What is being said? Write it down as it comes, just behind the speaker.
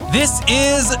This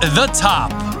is The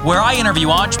Top, where I interview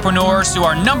entrepreneurs who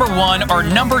are number one or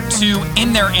number two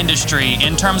in their industry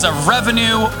in terms of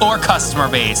revenue or customer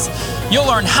base. You'll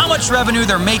learn how much revenue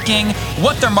they're making,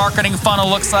 what their marketing funnel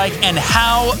looks like, and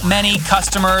how many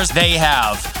customers they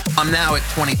have. I'm now at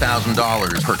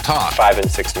 $20,000 per talk. 5 and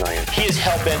 6 million. He is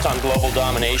hell-bent on global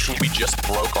domination. We just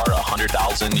broke our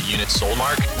 100,000 units sold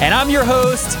mark. And I'm your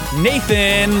host,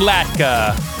 Nathan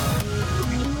Latka.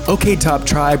 Okay, Top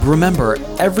Tribe, remember,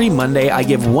 every Monday I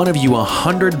give one of you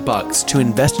 $100 to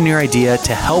invest in your idea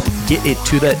to help get it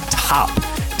to the top.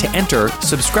 To enter,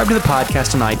 subscribe to the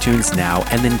podcast on iTunes now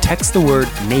and then text the word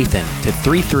Nathan to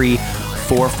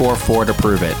 33444 to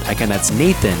prove it. Again, that's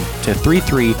Nathan to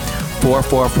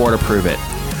 33444 to prove it.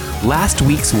 Last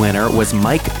week's winner was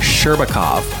Mike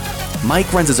Sherbakov.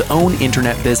 Mike runs his own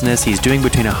internet business. He's doing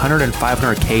between 100 and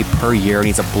 500K per year, and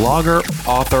he's a blogger,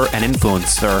 author, and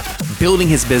influencer, building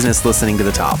his business listening to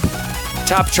The Top.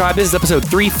 Top Tribe, this is episode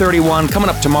 331. Coming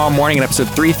up tomorrow morning in episode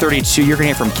 332, you're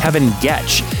going to hear from Kevin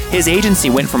Getch. His agency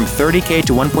went from $30K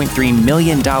to $1.3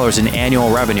 million in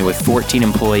annual revenue with 14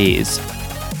 employees.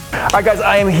 All right, guys,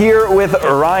 I am here with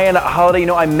Ryan Holiday. You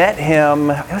know, I met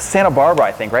him, it was Santa Barbara,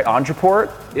 I think, right?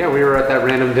 Entreport? Yeah, we were at that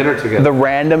random dinner together. The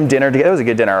random dinner together. It was a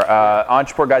good dinner.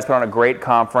 Entreport guys put on a great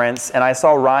conference, and I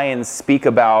saw Ryan speak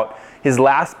about his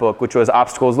last book, which was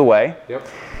Obstacles the Way. Yep.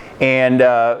 And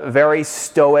very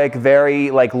stoic, very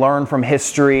learn from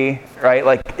history, right?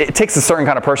 Like it takes a certain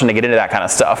kind of person to get into that kind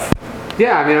of stuff.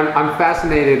 Yeah, I mean, I'm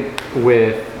fascinated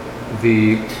with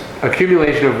the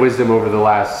accumulation of wisdom over the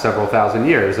last several thousand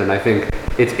years, and I think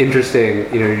it's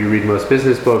interesting. You know, you read most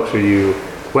business books or you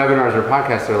webinars or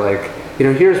podcasts are like, you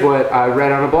know, here's what I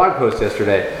read on a blog post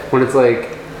yesterday. When it's like,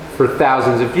 for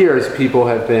thousands of years, people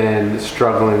have been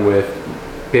struggling with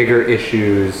bigger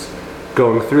issues,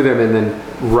 going through them, and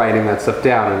then writing that stuff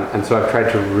down. And so I've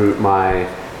tried to root my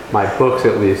books,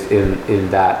 at least,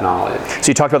 in that knowledge. So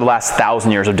you talked about the last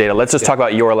 1,000 years of data. Let's just talk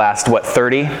about your last,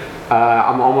 30?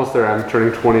 I'm almost there. I'm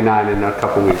turning 29 in a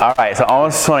couple weeks. All right, so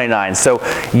almost 29. So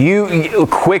you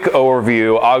quick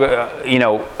overview,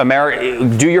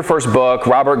 do your first book,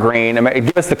 Robert Greene.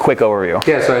 Give us the quick overview.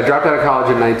 Yeah, so I dropped out of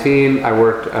college at 19. I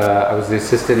worked, I was the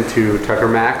assistant to Tucker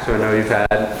Max, who I know you've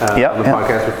had on the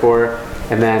podcast before.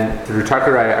 And then through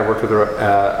Tucker, I worked with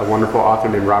a wonderful author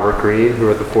named Robert Greene, who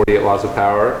wrote the 48 Laws of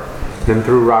Power. Then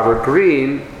through Robert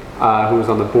Greene, who was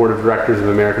on the board of directors of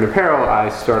American Apparel, I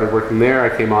started working there.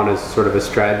 I came on as sort of a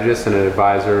strategist and an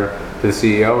advisor to the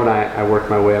CEO, and I worked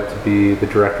my way up to be the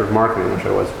director of marketing, which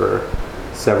I was for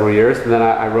several years. And then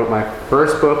I wrote my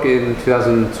first book in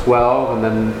 2012, and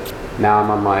then now I'm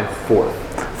on my fourth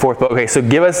book. Okay, so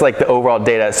give us the overall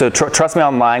data. So Trust Me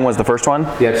Online was the first one?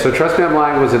 Yeah, so Trust Me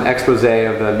Online was an expose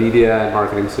of the media and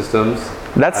marketing systems.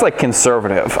 That's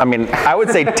conservative. I mean, I would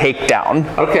say takedown.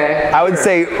 Okay. I would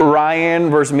say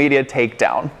Ryan versus media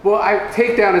takedown. Well,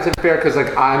 takedown isn't fair because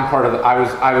I'm part of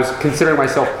I was considering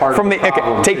myself part of the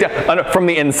problem. Takedown from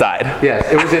the inside. Yes,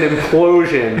 it was an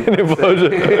implosion. An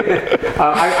implosion.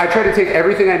 I tried to take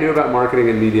everything I knew about marketing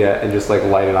and media and just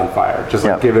light it on fire, just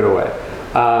give it away.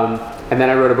 And then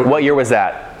I wrote a book. What year was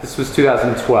that? This was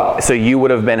 2012. So you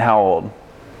would have been how old?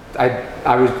 I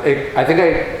think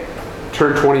I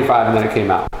turned 25 and then it came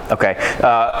out. Okay.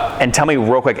 And tell me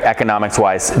real quick,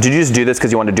 economics-wise, did you just do this because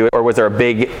you wanted to do it, or was there a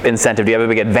big incentive? Do you have a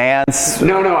big advance?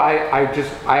 No. I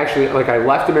actually I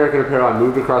left American Apparel. I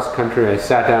moved across the country. I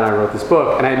sat down. I wrote this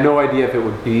book, and I had no idea if it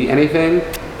would be anything.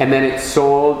 And then it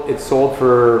sold. It sold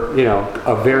for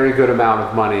a very good amount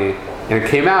of money. And it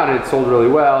came out and it sold really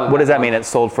well. What does that mean? It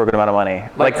sold for a good amount of money?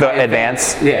 Like the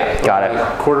advance? Yeah. Got it.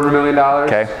 $250,000.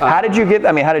 Okay. How did you get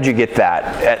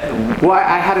that? Well,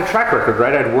 I had a track record,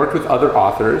 right? I'd worked with other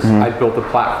authors. Mm-hmm. I'd built a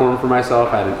platform for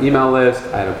myself. I had an email list.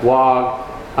 I had a blog.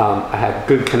 I had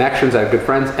good connections. I had good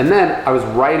friends. And then I was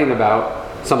writing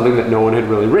about something that no one had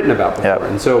really written about before. Yep.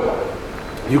 And so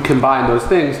you combine those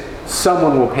things,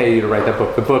 someone will pay you to write that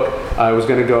book. The book was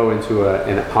going to go into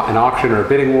an auction or a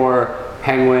bidding war.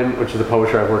 Penguin, which is a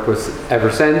publisher I've worked with ever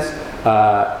since,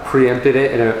 preempted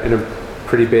it in a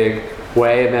pretty big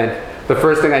way. And then the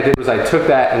first thing I did was I took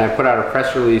that and I put out a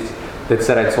press release that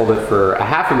said I'd sold it for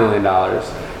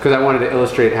 $500,000 because I wanted to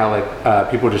illustrate how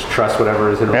people just trust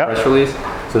whatever is in a press release.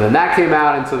 So then that came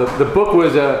out, and so the book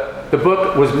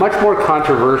was much more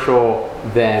controversial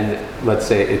than, let's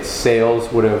say, its sales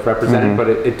would have represented, but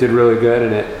it did really good,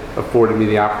 and it afforded me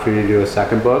the opportunity to do a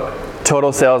second book.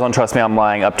 total sales on Trust Me I'm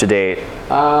Lying up to date?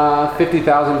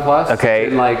 50,000 plus. Okay.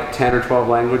 In like 10 or 12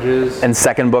 languages. And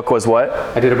second book was what?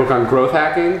 I did a book on growth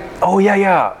hacking. Oh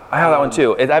yeah, I have that one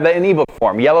too. I have that in ebook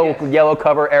form. Yellow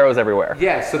cover, arrows everywhere.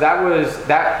 Yeah, so that was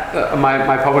that.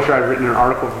 My publisher had written an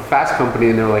article for Fast Company,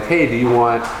 and they were like, "Hey, we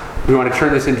want to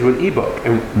turn this into an ebook?"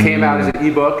 And came out as an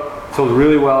ebook, sold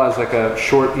really well as like a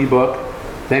short ebook,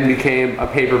 then became a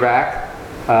paperback,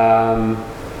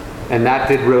 and that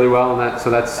did really well.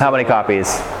 And that's how many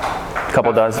copies?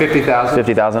 Couple dozen? 50,000.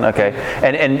 50,000, okay.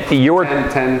 And your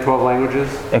 10, 12 languages.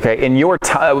 Okay, and your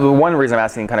time, one reason I'm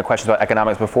asking kind of questions about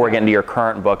economics before we get into your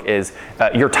current book is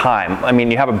your time. I mean,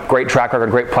 you have a great track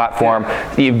record, great platform.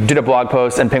 You did a blog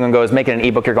post and Penguin goes, make it an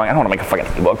ebook. You're going, I don't want to make a fucking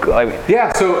ebook.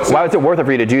 So why was it worth it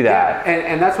for you to do that? Yeah,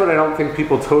 and that's what I don't think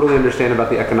people totally understand about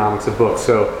the economics of books.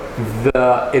 So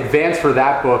the advance for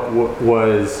that book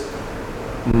was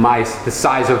the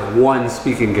size of one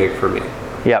speaking gig for me.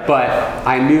 Yeah. But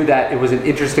I knew that it was an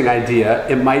interesting idea.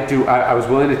 It might do. I was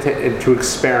willing to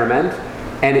experiment,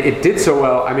 and it did so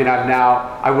well. I mean,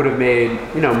 I would have made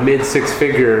mid six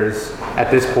figures at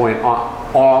this point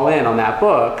all in on that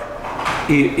book,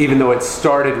 even though it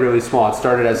started really small. It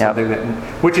started as something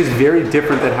which is very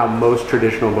different than how most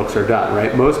traditional books are done.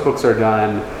 Right? Most books are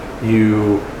done.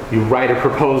 You write a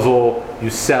proposal,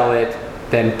 you sell it.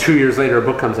 Then 2 years later, a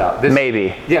book comes out.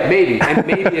 Maybe. Yeah, maybe, and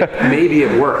maybe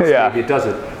it works. Yeah. Maybe it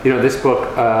doesn't. This book,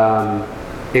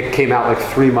 it came out like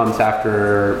 3 months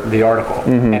after the article,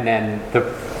 and then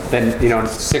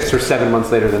 6 or 7 months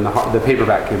later, then the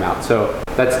paperback came out. So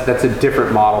that's a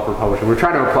different model for publishing. We're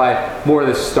trying to apply more of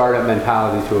this startup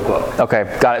mentality to a book.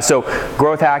 Okay, got it. So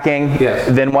growth hacking. Yes.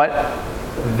 Then what?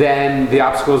 Then The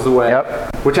Obstacle is the Way,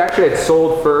 which actually had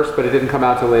sold first, but it didn't come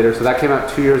out till later. So that came out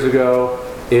 2 years ago.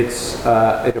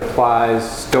 It applies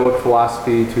Stoic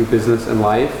philosophy to business and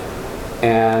life,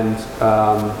 and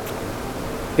I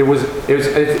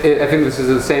think this is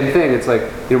the same thing. It's like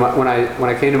when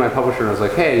I came to my publisher and I was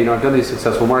like, hey, I've done these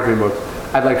successful marketing books.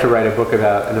 I'd like to write a book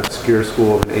about an obscure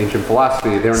school of an ancient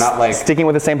philosophy. They were not like sticking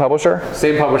with the same publisher.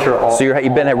 Same publisher. So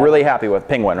you've been really happy with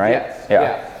Penguin, right? Yes.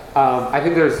 Yeah. I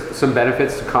think there's some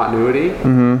benefits to continuity,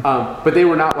 but they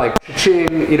were not like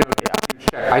cha-ching,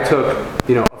 check. I took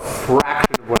a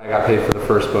fraction of what I got paid for the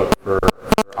first book for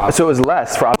So it was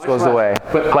less for Obstacles the Way,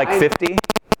 but like 50-ish?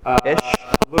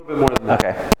 A little bit more than that.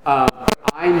 Okay.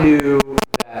 I knew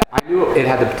it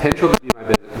had the potential to be my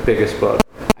biggest book.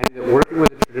 I knew that working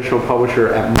with a traditional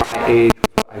publisher at my age was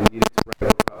what I needed to write a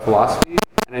book about philosophy,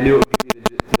 and I knew it would give me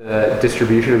the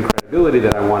distribution and credibility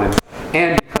that I wanted.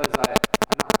 And because I'm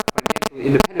not financially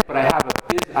independent, but I have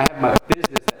my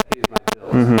business that pays my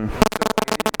bills. So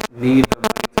I didn't need the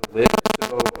money to live.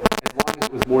 So as long as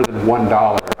it was more than $1,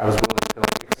 I was willing to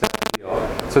accept the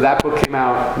deal. So that book came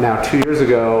out now 2 years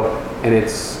ago, and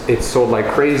it's sold like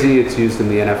crazy. It's used in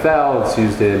the NFL. It's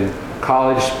used in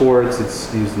college sports.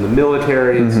 It's used in the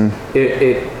military.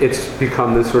 It's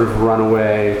become this sort of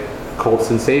runaway cult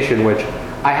sensation, which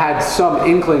I had some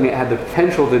inkling it had the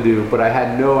potential to do, but I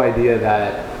had no idea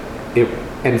that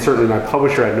and certainly my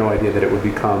publisher had no idea that it would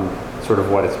become sort of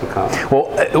what it's become. Well,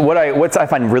 what I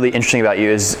find really interesting about you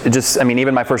is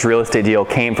even my first real estate deal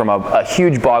came from a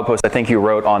huge blog post I think you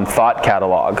wrote on Thought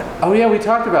Catalog. Oh yeah, we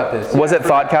talked about this. Was it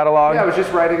Thought Catalog? Yeah, I was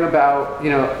just writing about,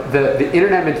 the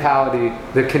internet mentality.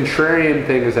 The contrarian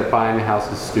thing is that buying a house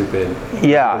is stupid.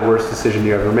 Yeah. The worst decision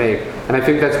you ever make. And I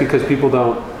think that's because people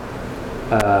don't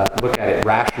look at it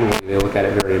rationally. They look at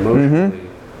it very emotionally.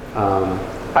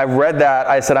 I read that.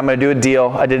 I said, I'm going to do a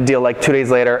deal. I did a deal like 2 days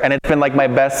later, and it's been like my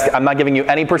best. I'm not giving you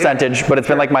any percentage, but it's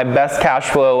been like my best cash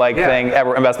flow thing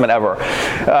ever, investment ever.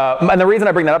 And the reason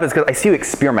I bring that up is because I see you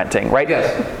experimenting, right?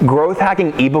 Yes. Growth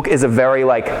hacking ebook is a very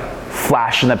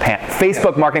flash in the pan.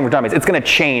 Facebook marketing for dummies. It's going to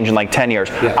change in 10 years.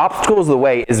 Yeah. Obstacles of the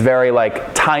Way is very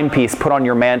timepiece put on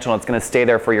your mantle, and it's going to stay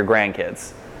there for your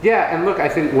grandkids. Yeah, and look, I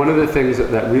think one of the things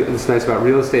that's nice about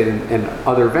real estate and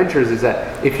other ventures is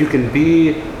that if you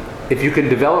can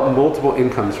develop multiple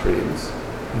income streams,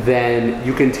 then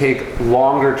you can take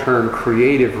longer term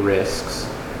creative risks,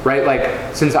 right?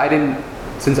 Like since I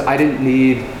didn't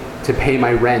need to pay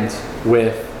my rent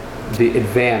with the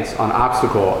advance on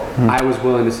Obstacle, I was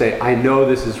willing to say, I know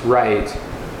this is right.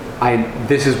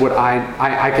 This is what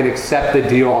I can accept the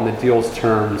deal on the deal's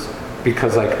terms,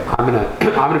 because I'm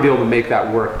gonna be able to make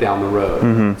that work down the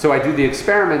road. So I do the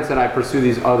experiments and I pursue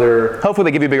these other. Hopefully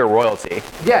they give you bigger royalty.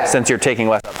 Yeah. Since you're taking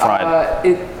less up front.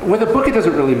 With a book, it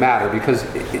doesn't really matter, because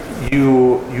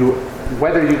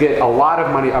whether you get a lot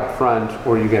of money up front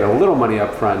or you get a little money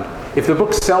up front, if the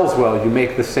book sells well, you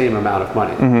make the same amount of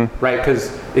money, right?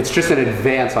 Because it's just an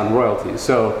advance on royalties.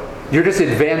 So you're just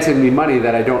advancing me money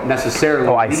that I don't necessarily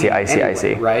I need see,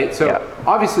 anyway, right? So Yep.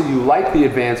 obviously you like the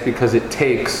advance because it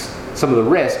takes some of the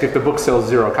risk. If the book sells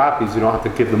 0 copies, you don't have to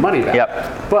give the money back.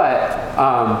 Yep. But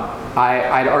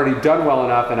I'd already done well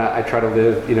enough, and I try to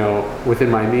live, within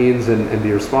my means and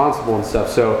be responsible and stuff.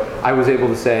 So I was able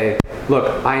to say,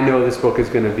 look, I know this book is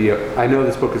going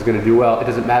to do well. It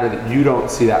doesn't matter that you don't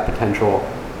see that potential.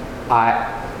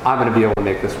 I'm going to be able to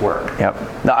make this work.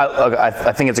 Yep. No,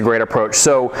 I think it's a great approach.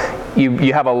 So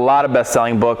you have a lot of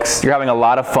best-selling books. You're having a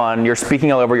lot of fun. You're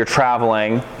speaking all over. You're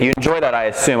traveling. You enjoy that, I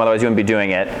assume. Otherwise, you wouldn't be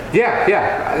doing it.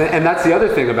 Yeah. And that's the other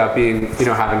thing about being,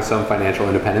 having some financial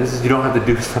independence is you don't have to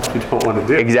do stuff you don't want to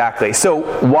do. Exactly. So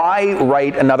why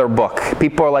write another book?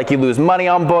 People are like, you lose money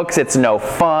on books. It's no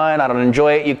fun. I don't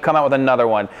enjoy it. You come out with another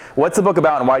one. What's the book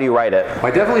about, and why do you write it? I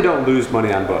definitely don't lose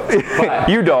money on books. But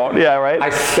you don't. Yeah, right?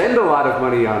 I spend a lot of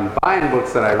money on buying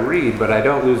books that I read, but I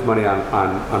don't lose money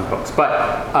on books.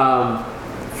 But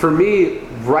for me,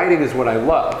 writing is what I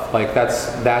love. Like that's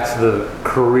the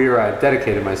career I've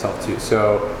dedicated myself to.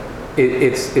 So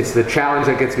it's the challenge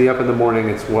that gets me up in the morning.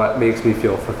 It's what makes me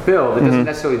feel fulfilled. It doesn't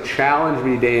necessarily challenge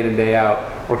me day in and day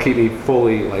out or keep me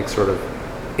fully sort of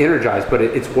energized, but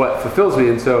it's what fulfills me.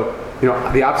 And so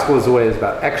The Obstacle is the Way is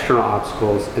about external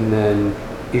obstacles, and then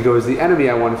Ego is the Enemy,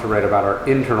 I wanted to write about our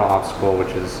internal obstacle, which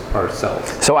is ourselves.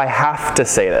 So I have to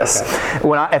say this.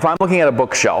 Okay. If I'm looking at a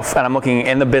bookshelf and I'm looking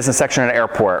in the business section at an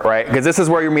airport, right? Because this is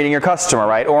where you're meeting your customer,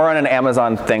 right? Or on an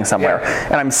Amazon thing somewhere. Yeah.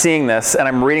 And I'm seeing this and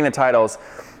I'm reading the titles.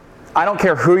 I don't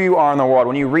care who you are in the world.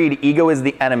 When you read Ego is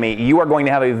the Enemy, you are going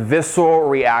to have a visceral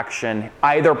reaction,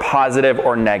 either positive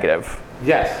or negative.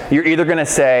 Yes. You're either going to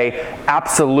say,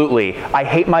 absolutely, I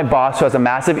hate my boss who has a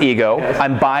massive ego. Yes.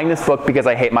 I'm buying this book because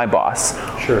I hate my boss.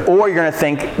 Sure. Or you're going to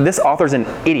think, this author's an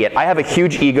idiot. I have a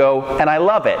huge ego and I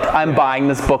love it. I'm buying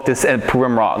this book to prove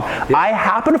him wrong. Yeah. I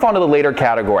happen to fall into the later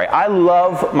category. I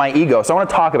love my ego, so I want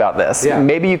to talk about this. Yeah.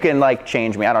 Maybe you can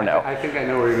change me. I don't know. I think I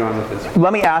know where you're going with this.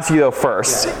 Let me ask you though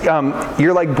first. Yeah.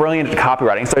 You're brilliant at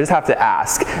copywriting, so I just have to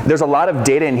ask. There's a lot of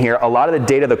data in here. A lot of the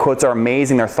data, the quotes are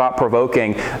amazing. They're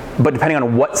thought-provoking. But depending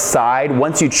on what side,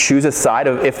 once you choose a side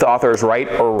of if the author is right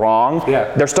or wrong,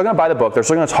 they're still going to buy the book. They're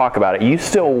still going to talk about it. You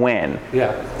still win.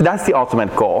 Yeah. That's the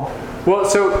ultimate goal. Well,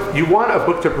 so you want a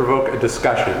book to provoke a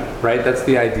discussion, right? That's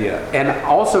the idea. And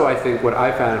also, I think what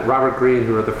I found, Robert Greene,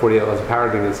 who wrote the 48 Laws of Power,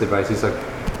 giving this advice, he's like,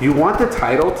 you want the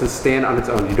title to stand on its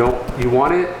own. You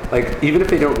want it, even if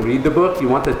they don't read the book, you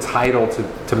want the title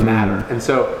to matter. And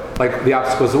so, The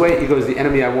Obstacle is the Way, Ego is the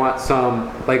Enemy, I want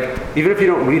some, even if you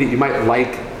don't read it, you might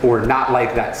like or not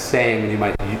like that saying, and you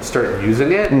might start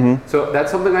using it. Mm-hmm. So that's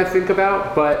something I think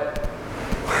about, but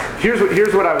here's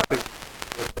what I was thinking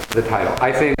with the title.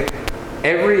 I think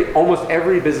almost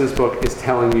every business book is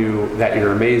telling you that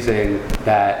you're amazing,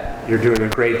 that you're doing a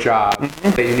great job,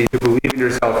 that you need to believe in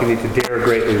yourself, you need to dare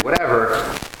greatly, whatever.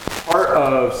 Part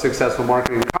of successful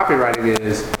marketing and copywriting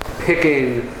is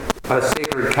picking a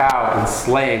sacred cow and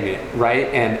slaying it, right?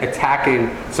 And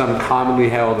attacking some commonly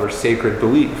held or sacred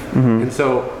belief. Mm-hmm. And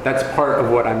so that's part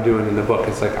of what I'm doing in the book.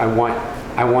 It's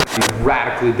I want to be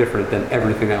radically different than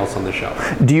everything else on the shelf.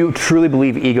 Do you truly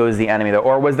believe ego is the enemy, though?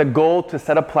 Or was the goal to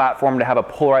set a platform to have a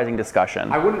polarizing discussion?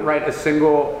 I wouldn't write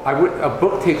a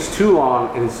book takes too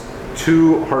long and it's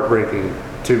too heartbreaking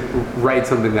to write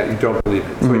something that you don't believe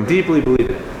in. So I deeply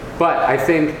believe in it. But I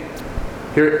think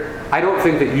I don't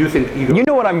think that you think ego. You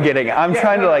know what I'm getting. I'm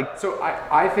trying to So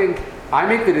I think I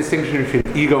make the distinction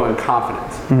between ego and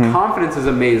confidence. Mm-hmm. Confidence is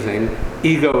amazing.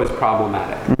 Ego is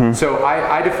problematic. Mm-hmm. So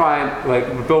I define,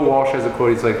 Bill Walsh has a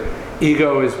quote. He's like,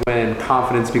 ego is when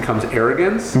confidence becomes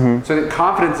arrogance. Mm-hmm. So I think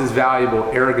confidence is valuable.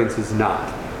 Arrogance is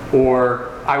not. Or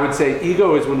I would say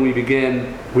ego is when we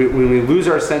lose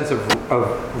our sense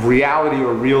of reality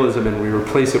or realism and we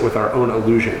replace it with our own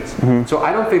illusions. Mm-hmm. So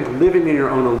I don't think living in your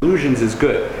own illusions is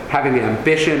good. Having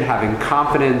ambition, having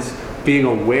confidence, being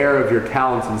aware of your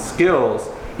talents and skills,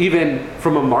 even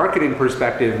from a marketing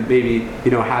perspective, maybe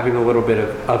having a little bit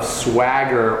of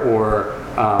swagger or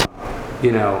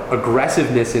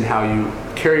aggressiveness in how you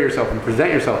carry yourself and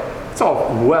present yourself, it's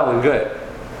all well and good.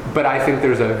 But I think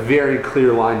there's a very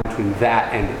clear line between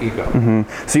that and ego.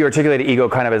 Mm-hmm. So you articulated ego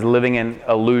kind of as living in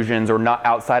illusions or not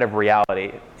outside of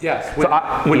reality. Yes.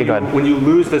 When you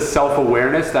lose the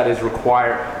self-awareness that is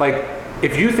required,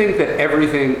 if you think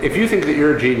that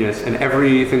you're a genius and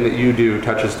everything that you do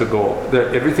touches to gold,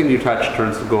 that everything you touch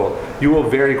turns to gold, you will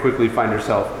very quickly find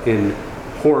yourself in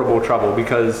horrible trouble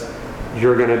because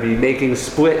you're going to be making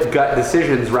split gut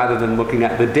decisions rather than looking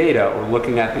at the data or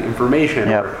looking at the information.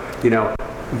 Yep. Or,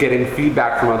 getting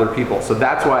feedback from other people. So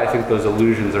that's why I think those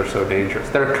illusions are so dangerous.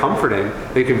 They're comforting,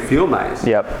 they can feel nice,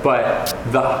 but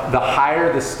the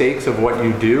higher the stakes of what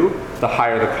you do, the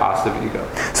higher the cost of ego.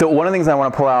 So one of the things I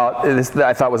want to pull out, this that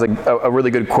I thought was a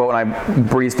really good quote, and I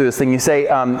breezed through this thing. You say,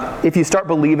 if you start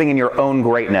believing in your own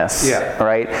greatness,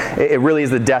 right, it really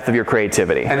is the death of your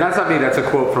creativity. And that's not me, that's a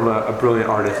quote from a brilliant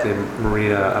artist named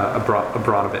Marina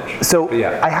Abramovich. So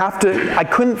I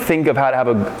couldn't think of how to have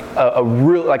a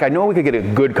real, like I know we could get a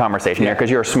good conversation here because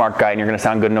you're a smart guy and you're going to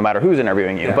sound good no matter who's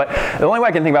interviewing you, but the only way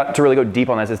I can think about to really go deep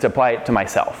on this is to apply it to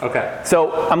myself. Okay.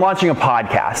 So I'm launching a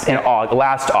podcast in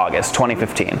last August,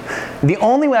 2015. The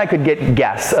only way I could get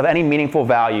guests of any meaningful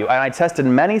value, and I tested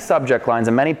many subject lines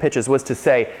and many pitches, was to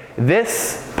say,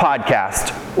 this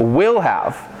podcast will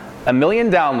have 1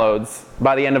 million downloads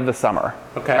by the end of the summer.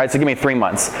 Okay. All right, so give me 3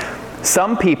 months.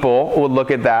 Some people would look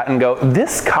at that and go,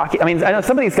 this cocky, I mean, I know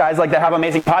some of these guys like that have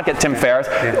amazing podcasts, Tim Ferriss,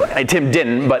 Tim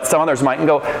didn't, but some others might, and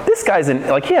go, this guy's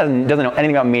like, he doesn't know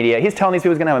anything about media. He's telling these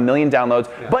people he's gonna have 1 million downloads,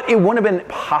 but it wouldn't have been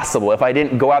possible if I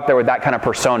didn't go out there with that kind of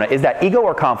persona. Is that ego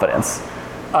or confidence?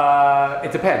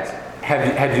 It depends.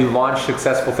 Have you launched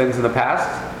successful things in the past?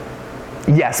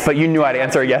 Yes, but you knew I'd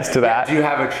answer yes to that. Do you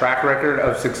have a track record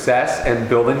of success and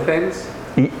building things?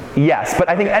 Yes, but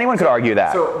I think anyone could argue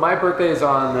that. So my birthday is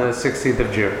on the 16th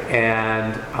of June,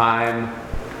 and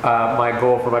my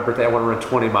goal for my birthday, I want to run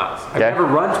 20 miles. I've never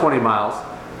run 20 miles,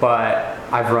 but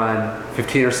I've run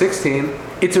 15 or 16.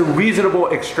 It's a reasonable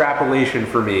extrapolation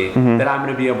for me that I'm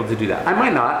going to be able to do that. I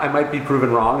might not. I might be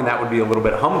proven wrong, and that would be a little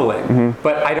bit humbling.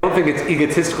 But I don't think it's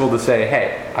egotistical to say,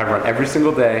 hey, I run every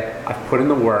single day. I've put in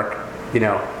the work. You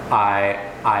know, I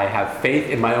have faith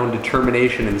in my own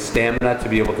determination and stamina to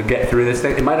be able to get through this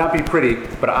thing. It might not be pretty,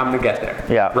 but I'm going to get there.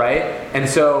 Yeah. Right? And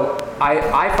so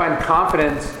I find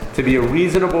confidence to be a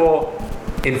reasonable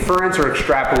inference or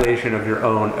extrapolation of your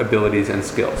own abilities and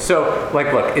skills. So,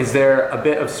 like, look, is there a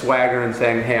bit of swagger in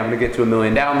saying, hey, I'm going to get to 1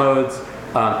 million downloads?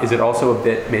 Is it also a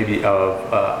bit maybe of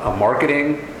a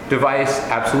marketing device?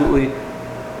 Absolutely.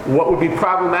 What would be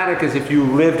problematic is if you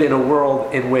lived in a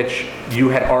world in which you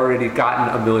had already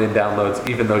gotten 1 million downloads,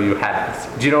 even though you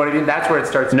hadn't. Do you know what I mean? That's where it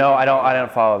starts. No, I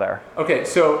don't follow there. Okay,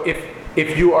 so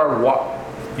if you are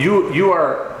you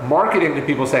are marketing to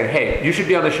people saying, hey, you should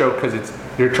be on the show because it's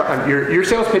your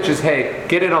sales pitch is, hey,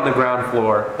 get in on the ground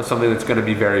floor of something that's going to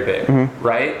be very big,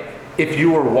 right? If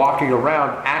you were walking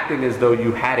around acting as though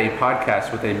you had a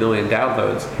podcast with 1 million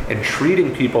downloads and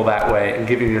treating people that way and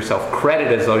giving yourself credit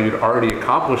as though you'd already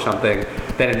accomplished something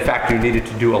that in fact you needed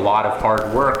to do a lot of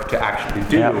hard work to actually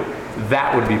do,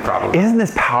 that would be problematic. Isn't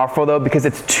this powerful though? Because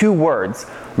it's 2 words.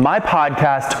 My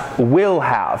podcast will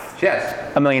have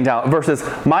 1 million downloads versus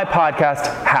my podcast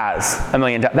has 1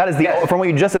 million downloads. That is from what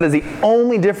you just said, is the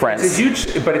only difference. It's a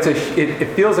huge, but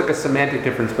it feels like a semantic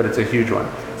difference, but it's a huge one.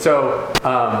 So,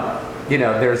 you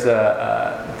know, there's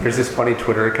this funny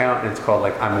Twitter account, and it's called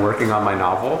like I'm working on my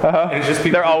novel, and it's just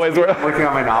people. They're always working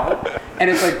on my novel, and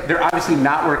it's like they're obviously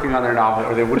not working on their novel,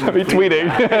 or they wouldn't be tweeting.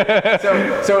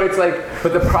 so it's like,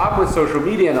 but the problem with social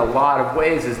media in a lot of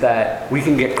ways is that we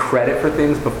can get credit for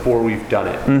things before we've done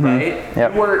it, right?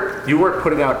 Yep. You weren't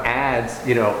putting out ads,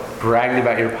 you know, bragging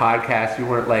about your podcast. You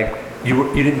weren't like.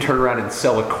 You didn't turn around and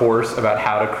sell a course about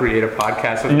how to create a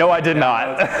podcast. No, I did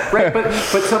not. Right, but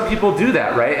some people do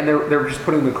that, right? And they're just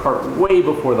putting the cart way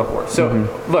before the horse. So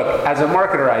look, as a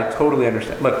marketer, I totally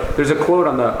understand. Look, there's a quote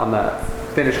on the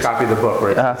finished copy of the book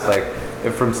where it's like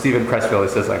from Stephen Pressfield.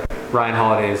 It says like Ryan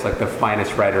Holiday is like the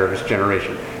finest writer of his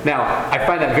generation. Now, I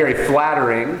find that very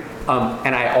flattering.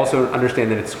 And I also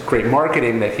understand that it's great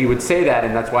marketing that he would say that,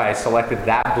 and that's why I selected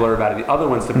that blurb out of the other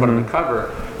ones to put on the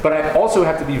cover. But I also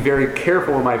have to be very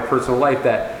careful in my personal life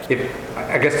that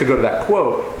I guess to go to that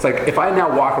quote, it's like if I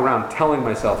now walk around telling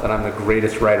myself that I'm the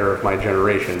greatest writer of my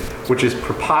generation, which is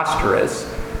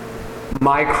preposterous,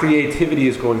 my creativity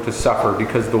is going to suffer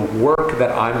because the work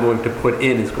that I'm going to put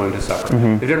in is going to suffer.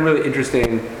 They've done really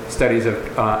interesting studies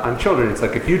on children. It's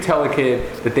like if you tell a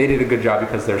kid that they did a good job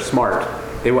because they're smart,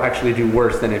 they will actually do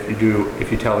worse than if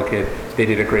you tell a kid they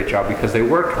did a great job because they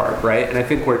worked hard, right? And I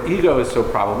think where ego is so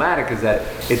problematic is that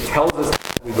it tells us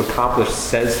that what we've accomplished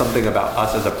says something about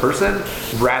us as a person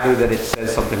rather than it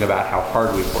says something about how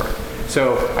hard we've worked.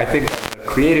 So I think as a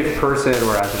creative person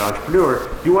or as an entrepreneur,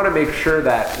 you want to make sure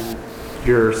that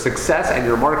your success and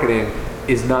your marketing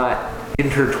is not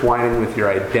intertwining with your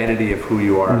identity of who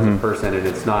you are as a person, and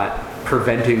it's not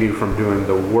preventing you from doing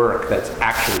the work that's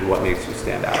actually what makes you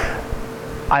stand out.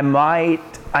 I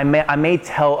may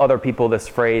tell other people this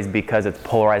phrase because it's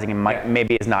polarizing and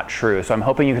maybe it's not true. So I'm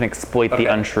hoping you can exploit the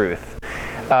untruth.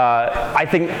 I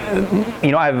think,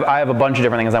 you know, I have a bunch of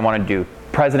different things I want to do.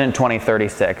 President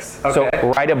 2036. Okay.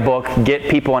 So write a book, get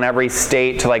people in every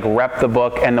state to like rep the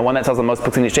book, and the one that sells the most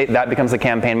books in each state, that becomes the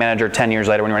campaign manager 10 years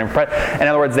later when you're running for president. In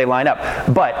other words, they line up.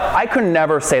 But I could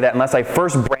never say that unless I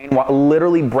first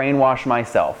literally brainwash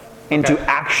myself into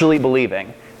actually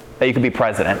believing that you could be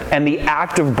president. And the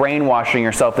act of brainwashing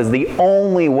yourself is the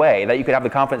only way that you could have the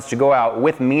confidence to go out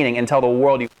with meaning and tell the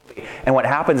world you believe. And what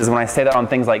happens is when I say that on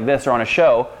things like this or on a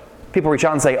show, people reach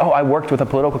out and say, oh, I worked with a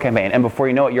political campaign. And before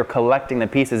you know it, you're collecting the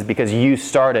pieces because you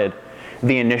started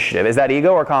the initiative. Is that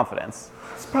ego or confidence?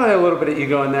 It's probably a little bit of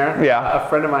ego in there. Yeah. A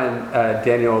friend of mine,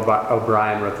 Daniel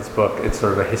O'Brien, wrote this book. It's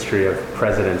sort of a history of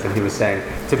presidents. And he was saying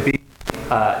to be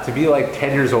like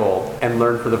 10 years old and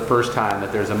learn for the first time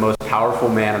that there's a most powerful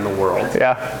man in the world.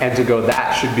 Yeah. And to go,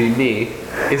 that should be me,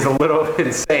 is a little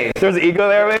insane. There's ego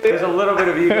there, maybe? There's a little bit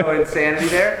of ego insanity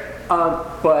there.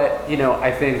 But, you know,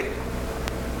 I think,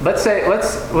 let's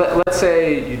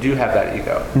say you do have that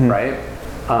ego, right?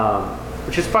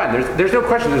 Which is fine. There's no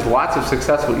question. There's lots of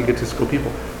successful egotistical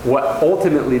people. What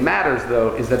ultimately matters,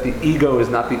 though, is that the ego is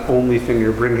not the only thing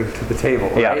you're bringing to the table,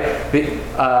 right?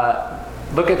 Yeah.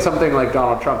 Look at something like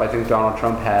Donald Trump. I think Donald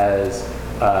Trump has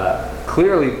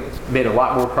clearly made a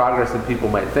lot more progress than people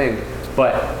might think.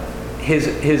 But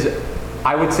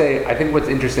I would say, I think what's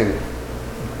interesting,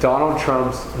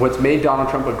 what's made Donald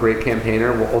Trump a great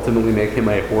campaigner will ultimately make him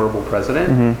a horrible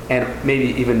president, and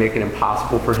maybe even make it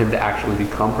impossible for him to actually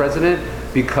become president,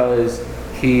 because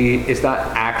he is not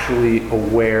actually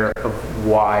aware of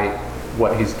why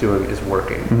what he's doing is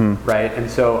working, right? And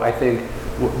so I think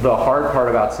the hard part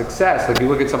about success, like you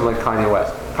look at someone like Kanye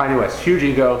West. Kanye West, huge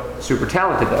ego, super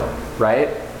talented though, right?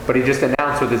 But he just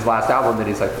announced with his last album that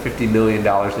he's like $50 million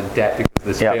in debt because of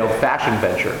this failed fashion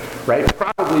venture, right?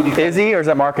 Probably because... Is he, or is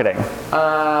that marketing?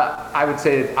 I would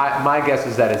say, my guess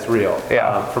is that it's real,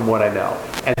 from what I know.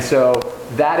 And so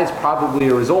that is probably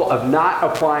a result of not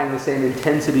applying the same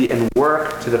intensity and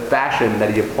work to the fashion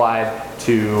that he applied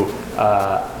to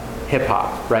hip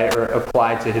hop, right? Or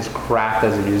applied to his craft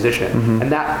as a musician.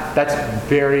 And that's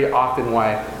very often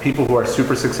why people who are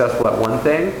super successful at one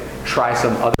thing try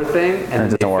some other thing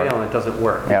and they fail and it doesn't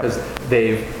work, because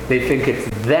they think it's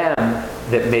them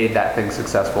that made that thing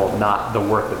successful, not the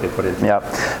work that they put into it.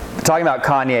 Talking about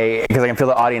Kanye, because I can feel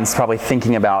the audience probably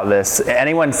thinking about this.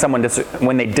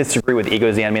 When they disagree with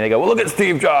ego's the enemy, they go, well, look at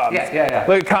Steve Jobs. Look at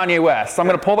Kanye West. So I'm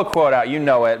going to pull the quote out. You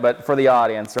know it, but for the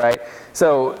audience, right?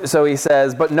 So he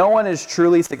says, but no one is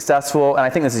truly successful, and I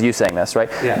think this is you saying this, right?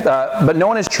 But no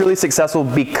one is truly successful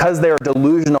because they're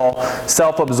delusional,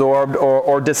 self-absorbed,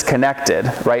 or disconnected,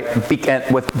 right?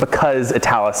 Because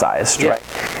italicized, right?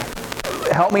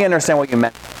 Help me understand what you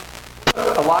meant.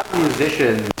 A lot of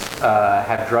musicians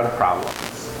have drug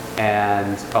problems,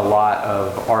 and a lot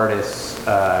of artists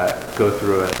go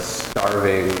through a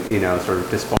starving, sort of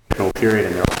dysfunctional period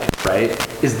in their life,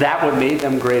 right? Is that what made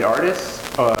them great artists?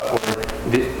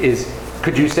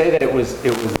 Could you say that it was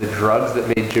the drugs that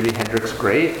made Jimi Hendrix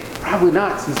great? Probably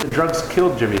not, since the drugs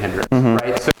killed Jimi Hendrix,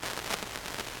 right? So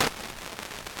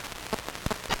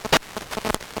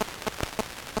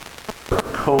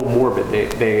comorbid.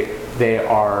 They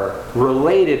are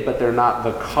related, but they're not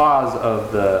the cause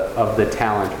of the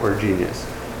talent or genius.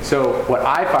 So what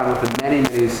I find with the many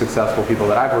successful people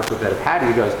that I've worked with that have had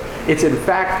egos, it's in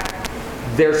fact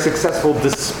they're successful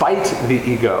despite the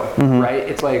ego, right?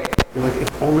 It's like,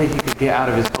 if only he could get out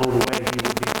of his own way, he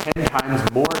would be 10 times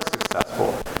more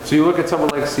successful. So you look at someone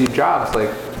like Steve Jobs,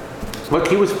 look,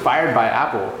 he was fired by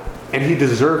Apple, and he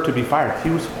deserved to be fired. He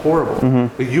was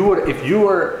horrible. If you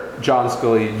were John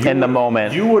Scully, in the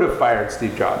moment, you would have fired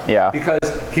Steve Jobs. Because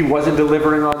he wasn't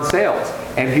delivering on sales,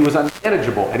 and he was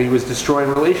unmanageable, and he was destroying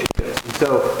relationships. And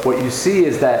so what you see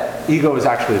is that ego is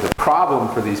actually the problem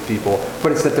for these people,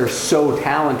 but it's that they're so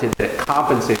talented that it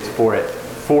compensates for it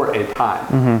for a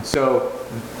time. So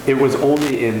it was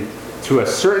only to a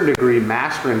certain degree,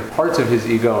 mastering parts of his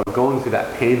ego and going through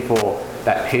that painful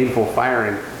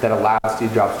firing that allowed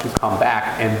Steve Jobs to come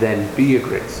back and then be a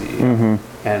great CEO.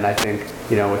 And I think,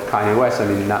 with Kanye West,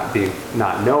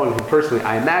 not knowing him personally,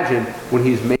 I imagine when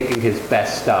he's making his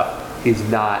best stuff, he's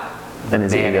not the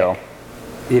manic,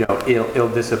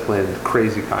 ill-disciplined,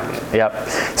 crazy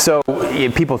Kanye. So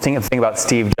people think about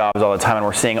Steve Jobs all the time, and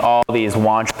we're seeing all these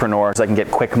entrepreneurs that can get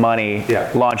quick money,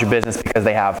 launch a business because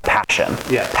they have passion.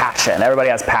 Passion. Everybody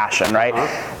has passion, right?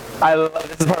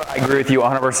 This is part I agree with you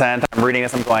 100%. I'm reading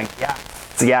this, I'm going,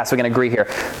 yes, we can agree here.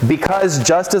 Because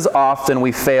just as often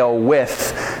we fail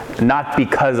with not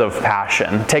because of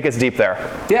passion. Take us deep there.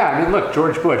 Yeah, I mean, look,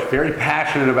 George Bush, very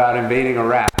passionate about invading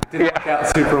Iraq. Didn't work out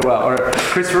super well. Or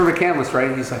Christopher McCandless,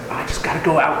 right? He's like, I just got to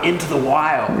go out into the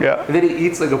wild. Yeah. And then he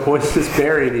eats like a poisonous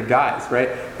berry and he dies, right?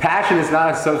 Passion is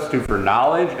not a substitute for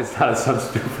knowledge. It's not a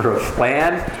substitute for a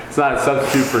plan. It's not a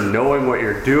substitute for knowing what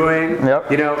you're doing.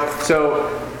 Yep. You know, so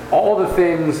all the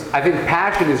things, I think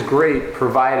passion is great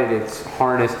provided it's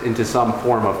harnessed into some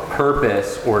form of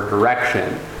purpose or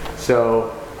direction.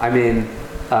 So, I mean,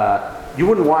 you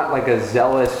wouldn't want like a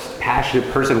zealous,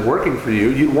 passionate person working for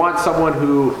you. You'd want someone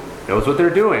who knows what they're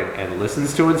doing and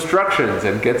listens to instructions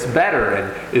and gets better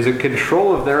and is in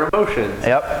control of their emotions.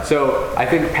 Yep. So I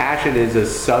think passion is a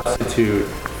substitute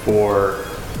for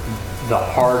the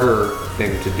harder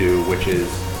thing to do, which is,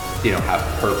 you know, have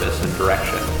purpose and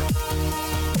direction.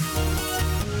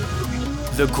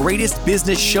 The greatest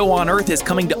business show on earth is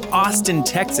coming to Austin,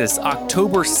 Texas,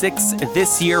 October 6th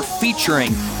this year,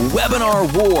 featuring Webinar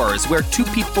Wars, where two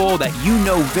people that you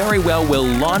know very well will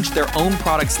launch their own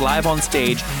products live on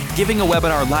stage, giving a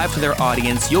webinar live to their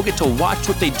audience. You'll get to watch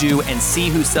what they do and see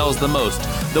who sells the most.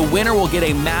 The winner will get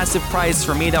a massive prize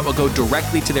from me that will go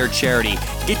directly to their charity.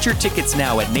 Get your tickets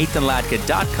now at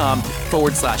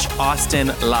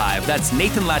nathanlatka.com/Austin Live. That's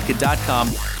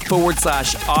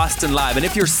nathanlatka.com/Austin Live. And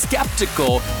if you're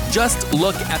skeptical, just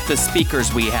look at the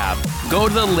speakers we have. Go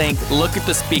to the link, look at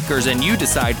the speakers, and you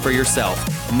decide for yourself.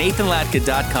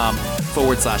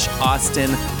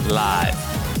 nathanlatka.com/Austin Live.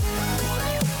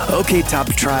 Okay, Top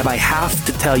Tribe, I have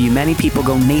to tell you, many people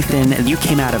go, Nathan, you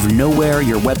came out of nowhere,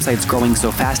 your website's growing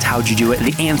so fast, how'd you do it?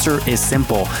 The answer is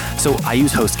simple. So I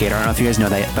use HostGator, I don't know if you guys know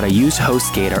that, but I use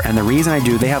HostGator, and the reason I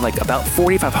do, they have like about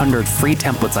 4,500 free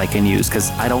templates I can use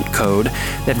because I don't code.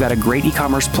 They've got a great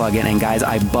e-commerce plugin, and guys,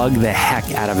 I bug the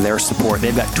heck out of their support.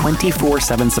 They've got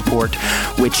 24/7 support,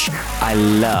 which I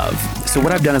love. So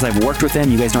what I've done is I've worked with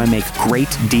them. You guys know I make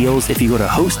great deals. If you go to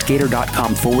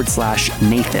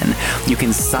HostGator.com/Nathan, you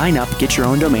can sign up, get your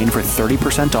own domain for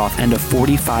 30% off and a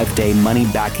 45-day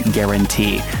money-back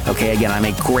guarantee. Okay, again, I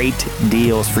make great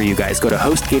deals for you guys. Go to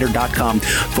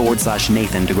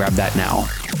HostGator.com/Nathan to grab that now.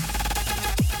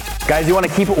 Guys, you want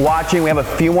to keep watching. We have a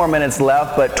few more minutes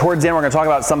left, but towards the end, we're going to talk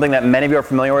about something that many of you are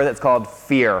familiar with. It's called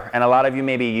fear. And a lot of you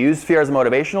maybe use fear as a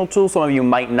motivational tool. Some of you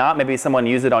might not. Maybe someone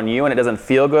used it on you and it doesn't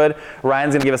feel good.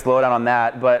 Ryan's going to give us the lowdown on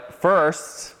that. But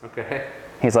first, Okay.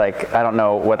 he's like, I don't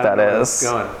know what that is.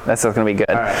 That's going to be good.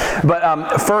 All right.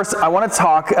 But first, I want to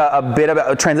talk a bit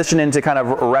about transition into kind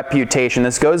of reputation.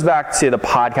 This goes back to the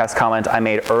podcast comment I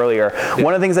made earlier. Yeah.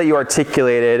 One of the things that you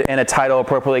articulated in a title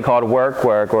appropriately called work,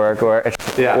 work, work, work.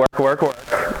 Yeah. Work, work, work.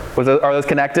 Are those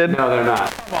connected? No, they're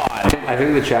not. Come on. I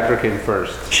think the chapter came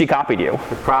first. She copied you.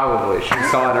 Probably. She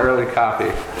saw an early copy.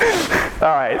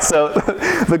 All right. So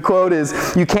the quote is,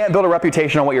 you can't build a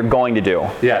reputation on what you're going to do.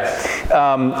 Yes.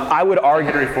 I would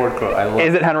argue. Henry Ford quote. I love it.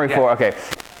 Is it Henry Ford? Okay.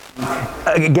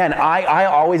 Again, I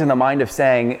always in the mind of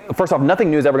saying, first off,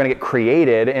 nothing new is ever going to get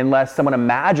created unless someone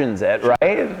imagines it,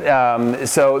 right?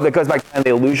 So that goes back to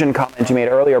the illusion comment you made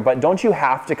earlier, but don't you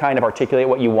have to kind of articulate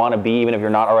what you want to be even if you're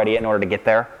not already in order to get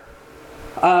there?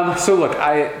 So look,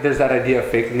 there's that idea of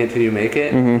faking it till you make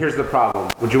it. Mm-hmm. Here's the problem.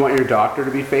 Would you want your doctor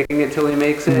to be faking it till he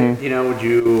makes it? Mm-hmm. You know, would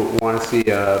you want to see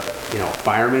a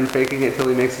fireman faking it till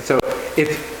he makes it? So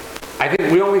I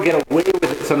think we only get away with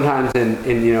it sometimes in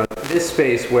this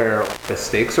space where the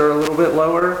stakes are a little bit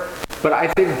lower. But I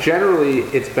think generally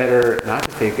it's better not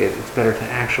to fake it. It's better to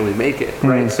actually make it,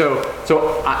 right? Mm-hmm.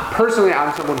 So personally,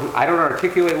 I'm someone who I don't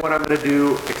articulate what I'm going to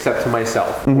do except to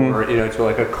myself, mm-hmm. or to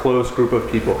like a close group of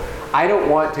people. I don't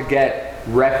want to get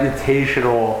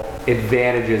reputational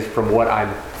advantages from what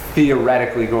I'm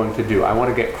theoretically going to do. I want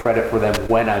to get credit for them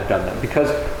when I've done them,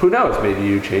 because who knows? Maybe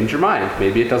you change your mind.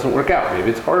 Maybe it doesn't work out. Maybe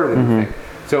it's harder than mm-hmm. you think.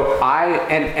 So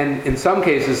and in some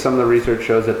cases, some of the research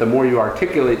shows that the more you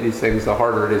articulate these things, the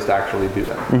harder it is to actually do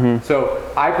them. Mm-hmm. So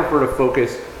I prefer to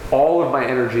focus all of my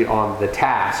energy on the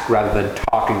task rather than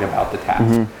talking about the task.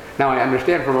 Mm-hmm. Now I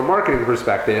understand from a marketing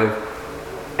perspective,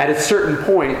 at a certain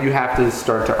point, you have to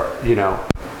start to,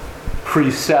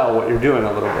 pre-sell what you're doing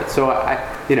a little bit. So I'm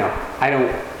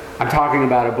talking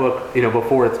about a book,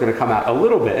 before it's going to come out a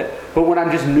little bit, but when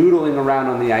I'm just noodling around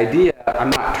on the idea,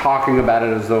 I'm not talking about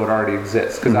it as though it already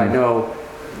exists, because mm-hmm. I know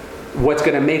what's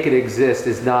going to make it exist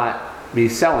is not me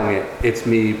selling it, it's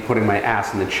me putting my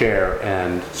ass in the chair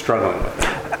and struggling with it.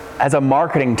 As a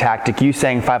marketing tactic, you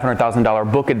saying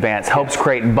 $500,000 book advance helps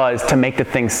create buzz to make the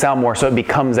thing sell more so it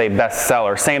becomes a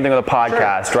bestseller. Same thing with a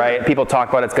podcast, sure, right? Sure. People talk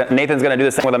about Nathan's going to do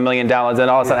this thing with 1 million downloads and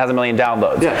all of a sudden has 1 million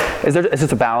downloads. Yeah. Is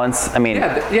just a balance? I mean,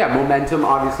 yeah, momentum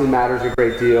obviously matters a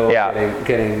great deal. Yeah.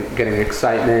 Getting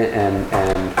excitement and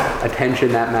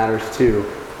attention, that matters too.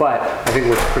 But I think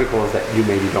what's critical is that you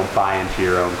maybe don't buy into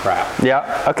your own crap.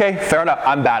 Yeah. Okay. Fair enough.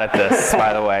 I'm bad at this,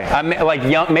 by the way. I'm like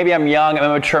young. Maybe I'm young. I'm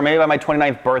immature. Maybe by my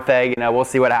 29th birthday, we'll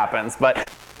see what happens. But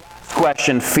last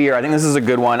question, fear. I think this is a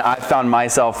good one. I found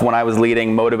myself when I was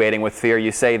leading, motivating with fear.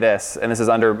 You say this, and this is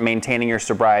under maintaining your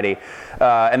sobriety.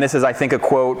 And this is, I think, a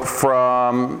quote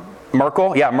from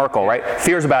Merkel? Yeah, Merkel, right?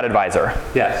 Fear's a bad advisor.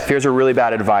 Yes. Fear's a really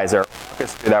bad advisor.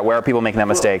 Where are people making that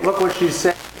mistake? Look what she's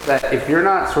saying, that if you're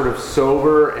not sort of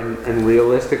sober and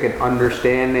realistic and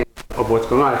understanding of what's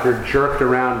going on, if you're jerked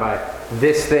around by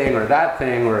this thing or that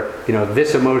thing or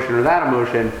this emotion or that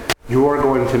emotion, you're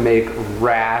going to make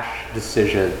rash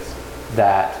decisions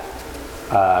that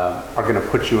are going to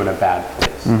put you in a bad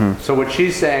place. Mm-hmm. So what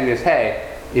she's saying is,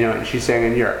 hey, she's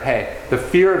saying in Europe, hey, the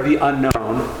fear of the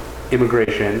unknown,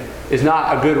 immigration, is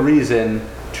not a good reason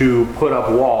to put up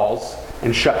walls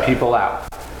and shut people out.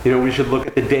 We should look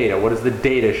at the data. What does the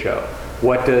data show?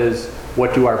 What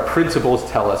do our principles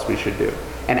tell us we should do?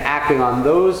 And acting on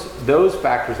those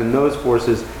factors and those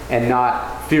forces, and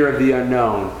not fear of the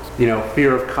unknown,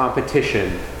 fear of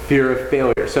competition, fear of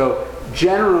failure. So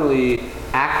generally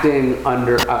acting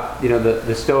under,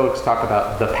 the Stoics talk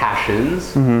about the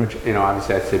passions, which,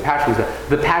 obviously I'd say passions.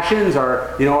 The passions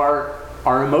are,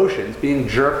 our emotions. Being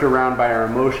jerked around by our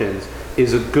emotions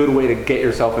is a good way to get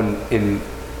yourself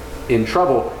in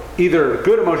trouble. Either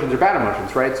good emotions or bad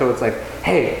emotions, right? So it's like,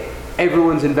 hey,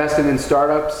 everyone's investing in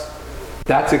startups.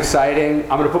 That's exciting.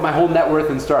 I'm going to put my whole net worth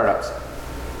in startups.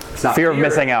 It's not fear of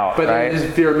missing out, but right? it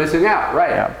is fear of missing out, right?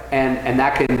 Yeah. And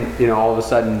that can, all of a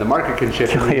sudden the market can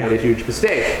shift and you make a huge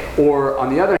mistake. Or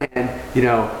on the other hand,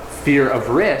 fear of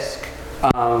risk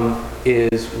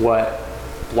is what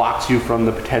blocks you from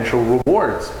the potential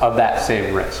rewards of that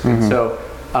same risk. Mm-hmm. And so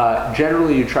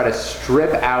generally you try to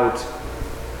strip out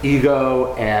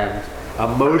ego and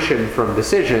emotion from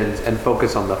decisions and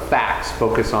focus on the facts,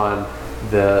 focus on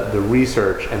the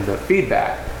research and the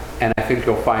feedback. And I think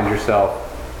you'll find yourself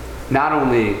not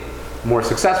only more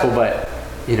successful, but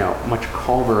much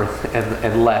calmer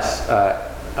and less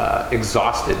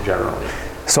exhausted generally.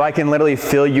 So I can literally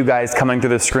feel you guys coming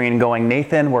through the screen going,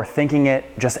 Nathan, we're thinking it,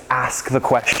 just ask the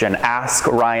question. Ask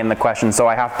Ryan the question. So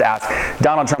I have to ask.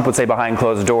 Donald Trump would say behind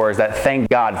closed doors that thank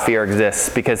God fear exists,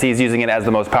 because he's using it as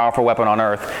the most powerful weapon on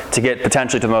earth to get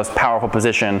potentially to the most powerful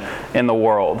position in the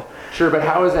world. Sure, but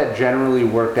how has that generally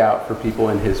worked out for people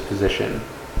in his position?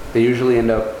 They usually end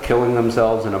up killing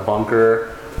themselves in a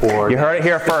bunker. Or you heard it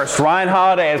here first. Ryan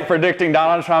Holiday is predicting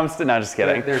Donald Trump's... No, just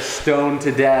kidding. They're stoned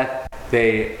to death.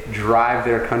 They drive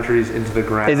their countries into the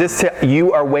ground. Is this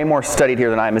you are way more studied here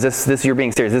than I am. Is this you're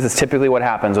being serious? This is typically what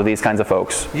happens with these kinds of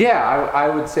folks. Yeah, I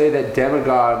would say that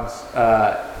demagogues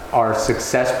are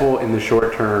successful in the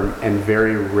short term and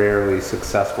very rarely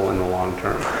successful in the long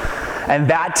term. And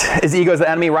that is Ego's the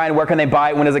Enemy. Ryan, where can they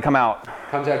buy it? When does it come out?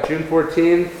 Comes out June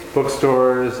 14th.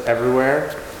 Bookstores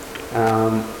everywhere.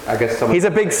 I guess he's a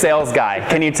big sales guy.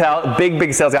 Can you tell?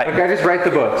 Big sales guy. Okay, I just write the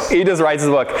books. He just writes his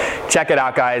book. Check it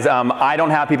out, guys. I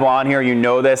don't have people on here. You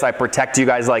know this. I protect you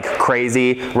guys like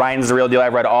crazy. Ryan's the real deal.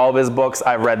 I've read all of his books.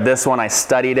 I've read this one. I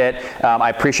studied it. I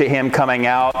appreciate him coming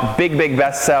out. Big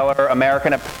bestseller.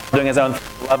 American, doing his own,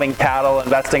 loving cattle,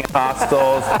 investing in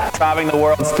hostels, traveling the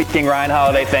world, speaking. Ryan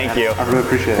Holiday, thank you. I really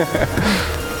appreciate it.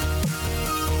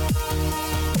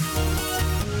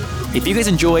 If you guys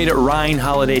enjoyed Ryan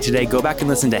Holiday today, go back and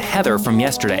listen to Heather from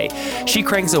yesterday. She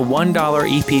cranks a $1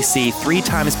 EPC 3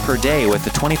 times per day with a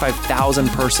 25,000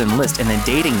 person list in the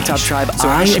dating niche. Top Tribe, so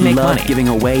I love giving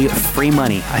away free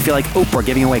money. I feel like Oprah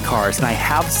giving away cars, and I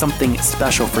have something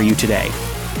special for you today.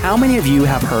 How many of you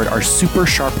have heard our super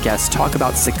sharp guests talk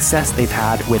about success they've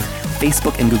had with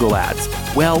Facebook and Google Ads?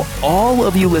 Well, all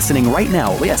of you listening right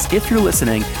now, yes, if you're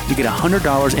listening, you get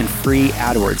 $100 in free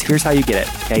AdWords. Here's how you get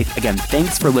it, okay? Again,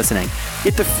 thanks for listening.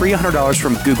 Get the free $100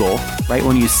 from Google, right,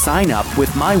 when you sign up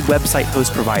with my website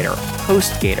host provider,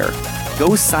 HostGator.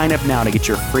 Go sign up now to get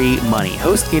your free money.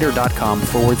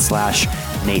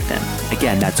 HostGator.com/Nathan.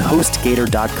 Again, that's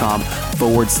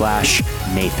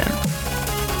HostGator.com/Nathan.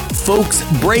 Folks,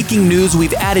 breaking news,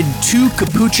 we've added 2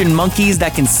 capuchin monkeys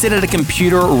that can sit at a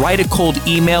computer, write a cold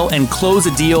email, and close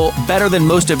a deal better than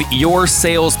most of your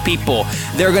salespeople.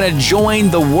 They're going to join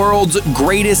the world's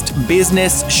greatest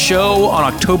business show on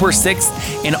October 6th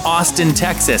in Austin,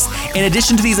 Texas. In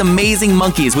addition to these amazing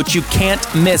monkeys, which you can't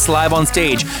miss live on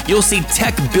stage, you'll see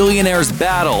tech billionaires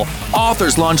battle,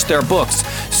 authors launch their books,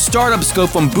 startups go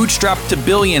from bootstrap to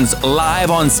billions live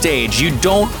on stage. You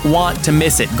don't want to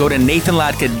miss it. Go to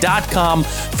nathanlatka.com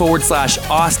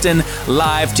NathanLatka.com/Austin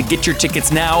Live to get your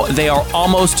tickets now. They are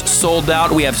almost sold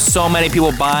out. We have so many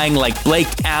people buying, like Blake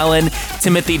Allen,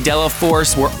 Timothy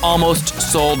Delaforce. We're almost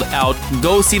sold out.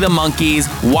 Go see the Monkees,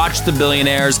 watch the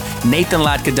Billionaires.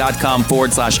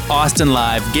 NathanLatka.com/Austin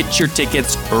Live. Get your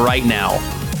tickets right now.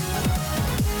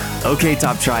 Okay,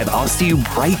 Top Tribe, I'll see you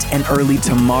bright and early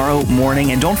tomorrow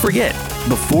morning. And don't forget,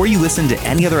 before you listen to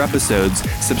any other episodes,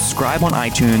 subscribe on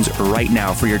iTunes right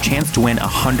now for your chance to win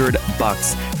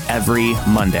 $100 every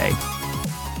Monday.